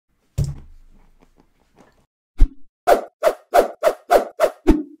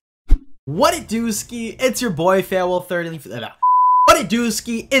What it do, ski? It's your boy Farewell 30. What it do,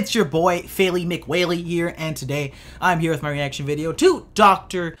 ski? It's your boy Failey McWhaley here, and today I'm here with my reaction video to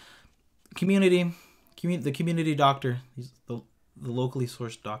the community doctor. He's the locally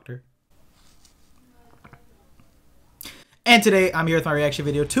sourced doctor. And today, I'm here with my reaction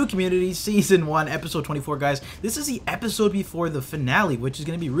video to Community Season 1, Episode 24, guys. This is the episode before the finale, which is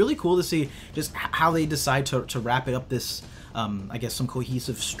going to be really cool to see just how they decide to wrap it up this, I guess, some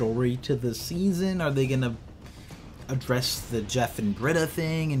cohesive story to the season. Are they going to address the Jeff and Britta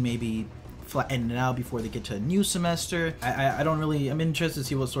thing and maybe flatten it out before they get to a new semester? I'm interested to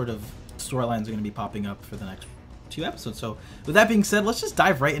see what sort of storylines are going to be popping up for the next 2 episodes. So with that being said, let's just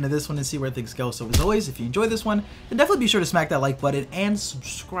dive right into this one and see where things go. So as always, if you enjoyed this one, then definitely be sure to smack that like button and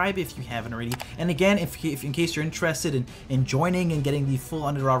subscribe if you haven't already. And again, if in case you're interested in joining and getting the full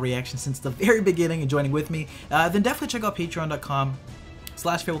Underdog reaction since the very beginning and joining with me, then definitely check out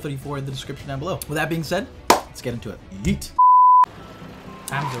patreon.com/Farewell34 in the description down below. With that being said, let's get into it. Yeet.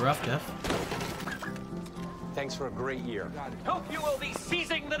 Times are rough, Jeff. Thanks for a great year. Hope you will be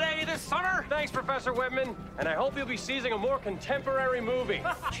seizing the day this summer. Thanks, Professor Whitman. And I hope you'll be seizing a more contemporary movie.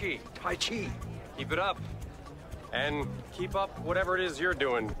 Chi. Hi, Chi. Keep it up. And keep up whatever it is you're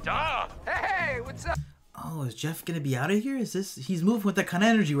doing. Duh! Hey, what's up? Oh, is Jeff gonna be out of here? Is this... He's moving with that kind of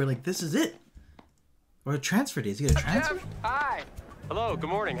energy where, like, this is it. Or a transfer day. Is he gonna transfer? Jeff, hi. Hello, good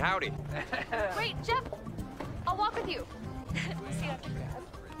morning, howdy. Wait, Jeff, I'll walk with you. See you after grad.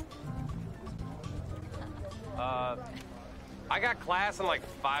 I got class in like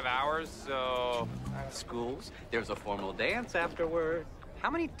 5 hours, so... Schools, there's a formal dance afterward. How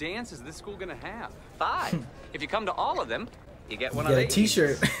many dances is this school gonna have? 5. If you come to all of them, you get one of these. Get a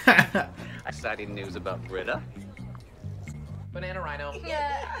t-shirt. Exciting news about Britta. Banana Rhino.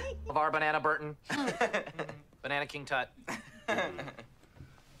 Yeah. LeVar Banana Burton. Banana King Tut.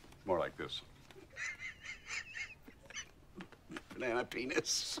 More like this. Banana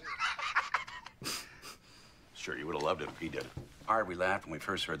penis. Sure, you would have loved it if he did. Hard we laughed when we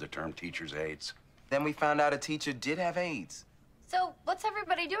first heard the term teacher's aides. Then we found out a teacher did have AIDS. So, what's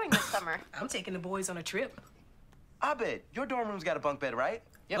everybody doing this summer? I'm taking the boys on a trip. I bet. Your dorm room's got a bunk bed, right?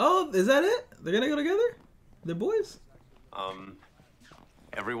 Yep. Oh, is that it? They're gonna go together? They're boys?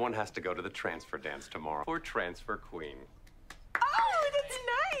 Everyone has to go to the transfer dance tomorrow for Transfer Queen. Oh, that's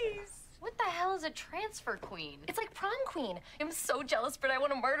nice! What the hell is a transfer queen? It's like prom queen. I'm so jealous, but I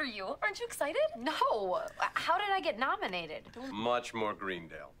want to murder you. Aren't you excited? No. How did I get nominated? Much more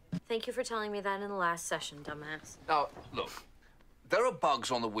Greendale. Thank you for telling me that in the last session, dumbass. Now, look, there are bugs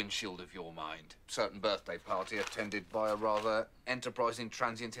on the windshield of your mind. Certain birthday party attended by a rather enterprising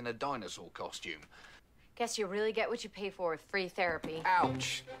transient in a dinosaur costume. Guess you really get what you pay for with free therapy.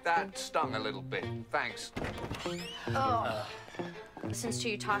 Ouch, that stung a little bit. Thanks. Oh. Listens to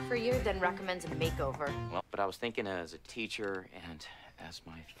you talk for a year, then recommends a makeover. Well, but I was thinking as a teacher and as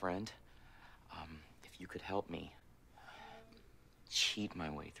my friend, if you could help me cheat my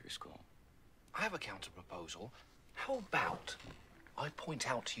way through school. I have a counter proposal. How about I point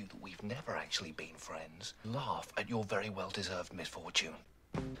out to you that we've never actually been friends, laugh at your very well-deserved misfortune.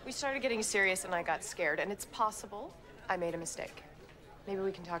 We started getting serious and I got scared, and it's possible I made a mistake. Maybe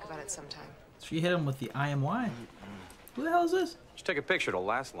we can talk about it sometime. She hit him with the IMY. Who the hell is this? Just take a picture, it'll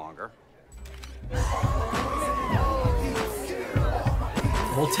last longer.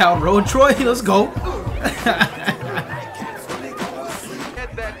 Old Town Road, Troy. Let's go.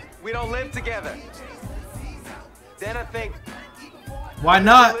 Get that we don't live together. Then I think Why we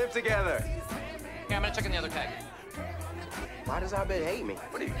not? live together. Yeah, I'm gonna check in the other keg. Why does Abed hate me?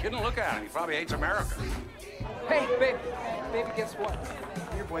 What are you kidding? Look at him. He probably hates America. Hey, babe. Baby, guess what?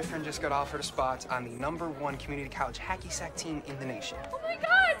 Your boyfriend just got offered a spot on the #1 community college hacky sack team in the nation. Oh my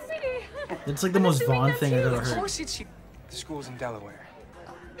God, sweetie! It's like the most Vaughn thing I've ever Of heard. course it's you. The school's in Delaware.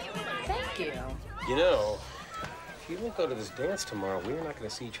 Thank you. You know, if you don't go to this dance tomorrow, we're not going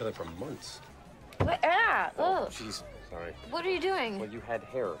to see each other for months. What? Ah, oh. Jeez, sorry. What are you doing? Well, you had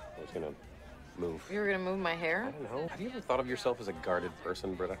hair. I was going to move. You were gonna move my I hair? don't know. Have you ever thought of yourself as a guarded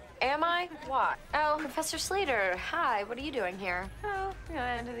person, Britta? Am I? What? Oh, Professor Slater. Hi, what are you doing here? Oh,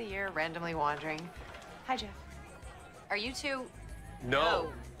 end of the year, randomly wandering. Hi, Jeff. Are you two?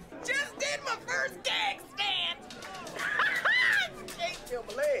 No. Just did my first gag stand. Can't feel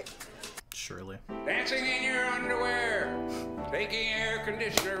my leg. Surely. Dancing in your underwear. Taking air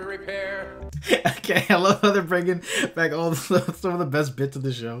conditioner repair. Okay, I love how they're bringing back all some of the best bits of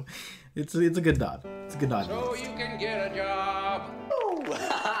the show. It's a good nod. It's a good nod. So you can get a job.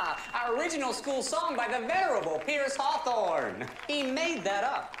 Our original school song by the venerable Pierce Hawthorne. He made that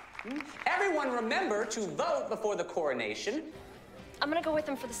up. Everyone remember to vote before the coronation. I'm gonna go with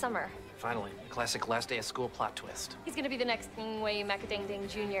them for the summer. Finally, a classic last day of school plot twist. He's gonna be the next Wei Macadang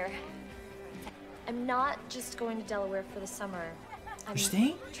Jr. I'm not just going to Delaware for the summer. I'm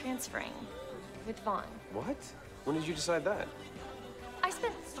staying? transferring with Vaughn. What? When did you decide that? I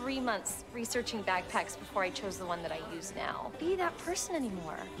spent 3 months researching backpacks before I chose the one that I use now. Be that person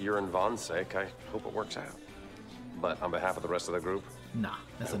anymore. You're and Vaughn's sake, I hope it works out. But on behalf of the rest of the group, nah,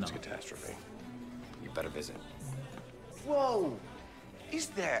 that's it's a a catastrophe. You better visit. Whoa! Is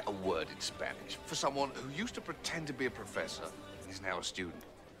there a word in Spanish for someone who used to pretend to be a professor and is now a student?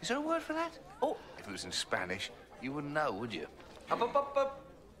 Is there a word for that? Oh, if it was in Spanish, you wouldn't know, would you? Up, up, up, up.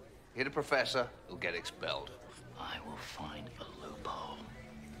 Hit a professor, he'll get expelled. I will find the loophole.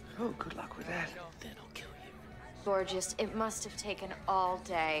 Oh, good luck with that. Then I'll kill you. Gorgeous. It must have taken all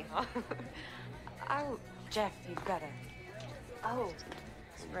day. Oh, Jeff, you better. Oh,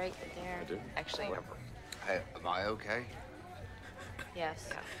 it's right there. I do? Actually, Hey, am I okay? Yes.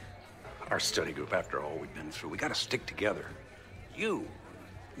 Our study group, after all we've been through, we gotta stick together. You,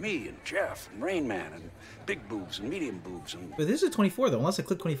 me, and Jeff, and Rain Man, and Big Boobs, and Medium Boobs, and... But this is 24 though, unless I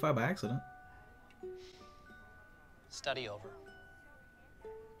click 25 by accident. Study over.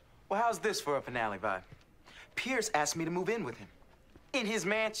 Well, how's this for a finale vibe? Pierce asked me to move in with him. In his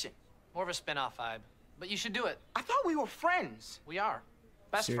mansion. More of a spin-off vibe. But you should do it. I thought we were friends. We are.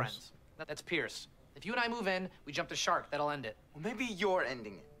 Best Serious? friends. That's Pierce. If you and I move in, we jump the shark. That'll end it. Well, maybe you're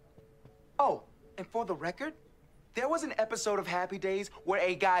ending it. Oh, and for the record, there was an episode of Happy Days where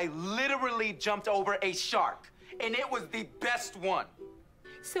a guy literally jumped over a shark. And it was the best one.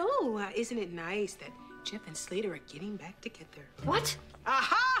 So, isn't it nice that Jeff and Slater are getting back together? What?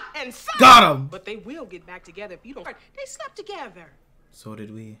 Aha! And so Got him! But they will get back together if you don't. They slept together. So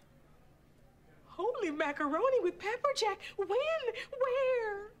did we. Holy macaroni with pepper jack. When?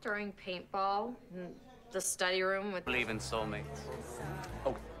 Where? During paintball, in the study room with. Believe in soulmates.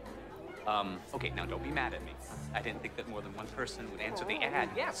 Oh, okay, now don't be mad at me. I didn't think that more than one person would answer the ad.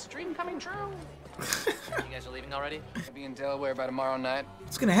 Yes, dream coming true. You guys are leaving already? I'll be in Delaware by tomorrow night.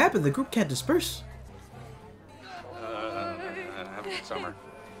 What's gonna happen? The group can't disperse. Have a good summer.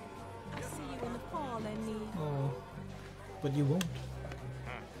 I see you in the fall, Annie. Oh, but you won't.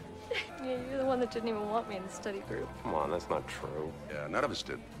 Yeah, you're the one that didn't even want me in the study group. Come on, that's not true. Yeah, none of us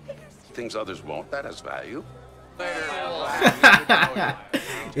did. Things others won't, that has value.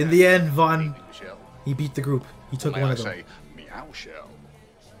 In the end, Vaughn, he beat the group. He took May one I of them. say, meow shell.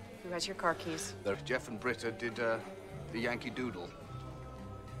 Who has your car keys? Jeff and Britta did the Yankee Doodle.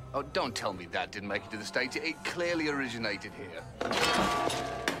 Oh, don't tell me that didn't make it to the States. It clearly originated here.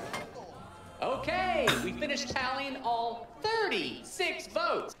 Okay, we finished tallying all 36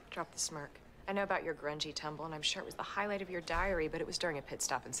 votes. Drop the smirk. I know about your grungy tumble, and I'm sure it was the highlight of your diary, but it was during a pit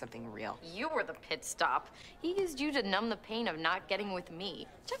stop in something real. You were the pit stop. He used you to numb the pain of not getting with me.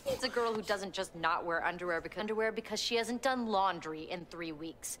 Jeff needs a girl who doesn't just not wear underwear because she hasn't done laundry in 3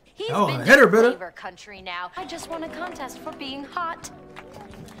 weeks. He's been hit her, to Britta. flavor country now. I just won a contest for being hot.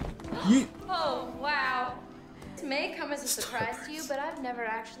 Oh, wow. This may come as a surprise to you, but I've never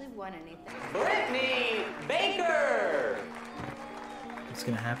actually won anything. Brittany Baker. What's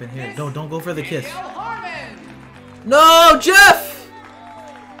gonna happen here? Don't go for the kiss. Danielle Harmon. No, Jeff!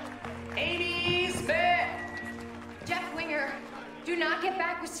 80s bit. Jeff Winger, do not get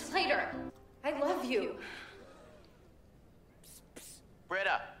back with Slater. I love you.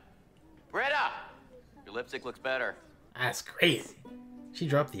 Britta! Britta! Your lipstick looks better. That's crazy. She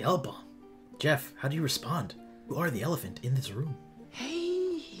dropped the L-bomb. Jeff, how do you respond? You are the elephant in this room.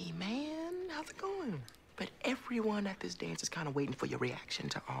 Hey, man, how's it going? But everyone at this dance is kind of waiting for your reaction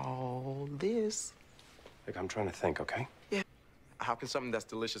to all this. Look, I'm trying to think, okay? Yeah. How can something that's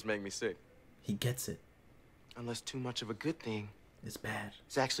delicious make me sick? He gets it. Unless too much of a good thing It's bad.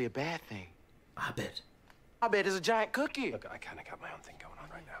 is actually a bad thing. I bet. I bet it's a giant cookie. Look, I kind of got my own thing going on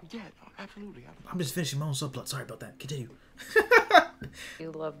right now. Yeah, absolutely. I'm just finishing my own subplot. Sorry about that. Continue.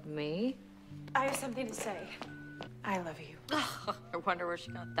 You love me? I have something to say. I love you. I wonder where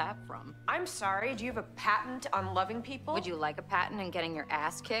she got that from. I'm sorry, do you have a patent on loving people? Would you like a patent and getting your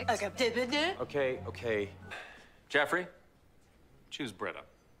ass kicked? Okay, okay. Jeffrey, choose Britta.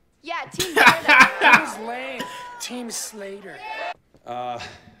 Yeah, Team Britta. Who's lame? Team Slater. Hi,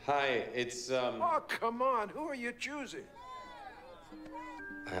 it's, Oh, come on. Who are you choosing?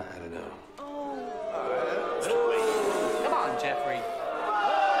 I don't know. Come on, Jeffrey.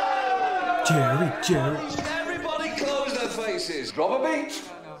 Jerry. Everybody close their faces. Drop a beat.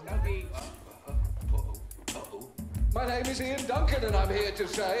 No beat. My My name is Ian Duncan, and I'm here to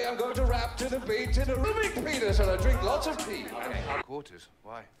say I'm going to rap to the beat in a Rubik penis, and I drink lots of tea. Okay, quarters.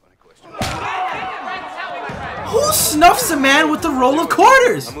 Why? Funny question. Who snuffs a man with the roll of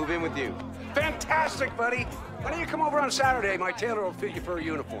quarters? I'll move in with you. Fantastic, buddy. Why don't you come over on Saturday? My tailor will fit you for a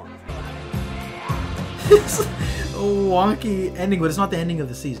uniform. It's a wonky ending, but it's not the ending of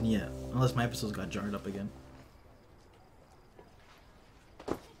the season yet. Unless my episodes got jarred up again.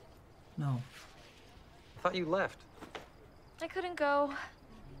 No. I thought you left. I couldn't go.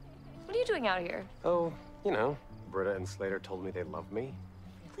 What are you doing out here? Oh, you know, Britta and Slater told me they loved me.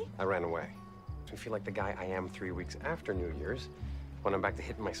 Really? I ran away. I feel like the guy I am 3 weeks after New Year's, when I'm back to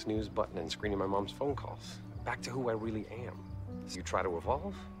hitting my snooze button and screening my mom's phone calls. Back to who I really am. So you try to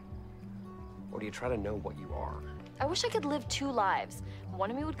evolve? Or do you try to know what you are? I wish I could live 2 lives.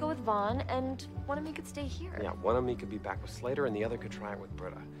 One of me would go with Vaughn, and one of me could stay here. Yeah, one of me could be back with Slater, and the other could try it with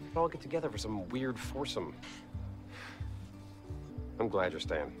Britta. We'd all get together for some weird foursome. I'm glad you're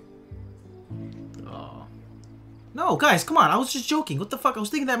staying. Oh. No, guys, come on. I was just joking. What the fuck? I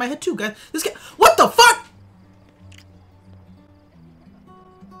was thinking that in my head too, guys. This guy. What the fuck?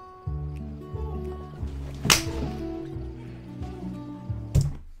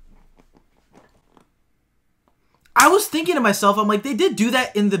 I was thinking to myself, I'm like, they did do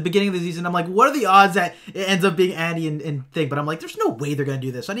that in the beginning of the season. I'm like, what are the odds that it ends up being Andy and Thing? But I'm like, there's no way they're going to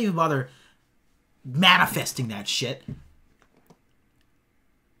do this. I didn't even bother manifesting that shit.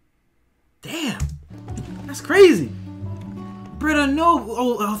 Damn. That's crazy. Britta, no.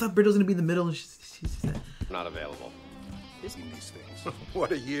 Oh, I thought Britta was going to be in the middle. And she's Not available. Isn't these things?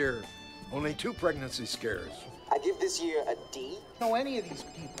 What a year. Only 2 pregnancy scares. I give this year a D. Know any of these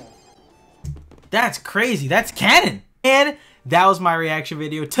people? That's crazy. That's canon. And that was my reaction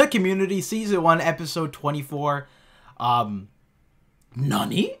video to Community Season 1, Episode 24.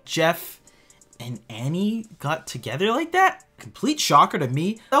 Nani? Jeff and Annie got together like that? Complete shocker to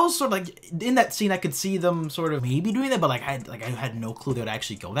me. That was sort of like, in that scene, I could see them sort of maybe doing that, but like I had no clue they would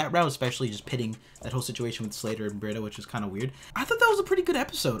actually go that route, especially just pitting that whole situation with Slater and Britta, which was kind of weird. I thought that was a pretty good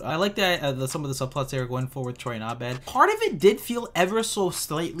episode. I like that some of the subplots they were going for with Troy and Abed. Part of it did feel ever so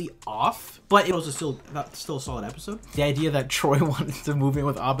slightly off, but it was still a solid episode. The idea that Troy wanted to move in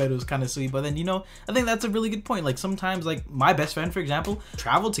with Abed was kind of sweet, but then, you know, I think that's a really good point. Like, sometimes, like, my best friend, for example,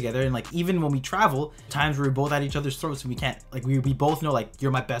 traveled together, and like, even when we travel, times where we're both at each other's throats and we can't, like, we both know, like,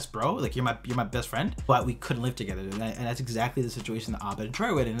 you're my best bro, like, you're my best friend, but we couldn't live together, and that's exactly the situation that Abed and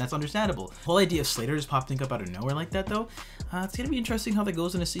Troy were in, and that's understandable. The whole idea of Slater just popping up out of nowhere like that, though, it's gonna be interesting how that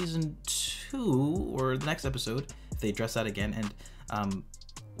goes into season 2 or the next episode if they address that again. And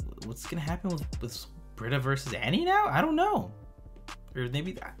what's gonna happen with Britta versus Annie now? I don't know. Or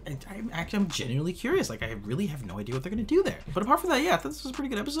maybe I'm genuinely curious. Like, I really have no idea what they're gonna do there. But apart from that, yeah, I thought this was a pretty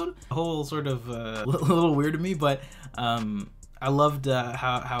good episode. A whole sort of a little weird to me, but I loved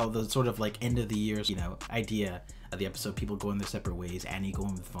how the sort of like end of the year, you know, idea of the episode, people going their separate ways, Annie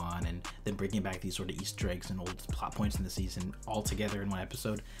going with Vaughn, and then bringing back these sort of Easter eggs and old plot points in the season all together in one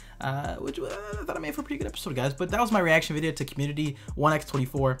episode, which I thought I made for a pretty good episode, guys. But that was my reaction video to Community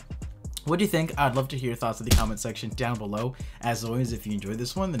 1x24. What do you think? I'd love to hear your thoughts in the comment section down below. As always, if you enjoyed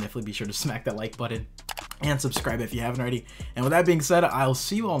this one, then definitely be sure to smack that like button and subscribe if you haven't already. And with that being said, I'll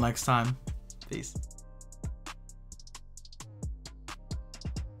see you all next time. Peace.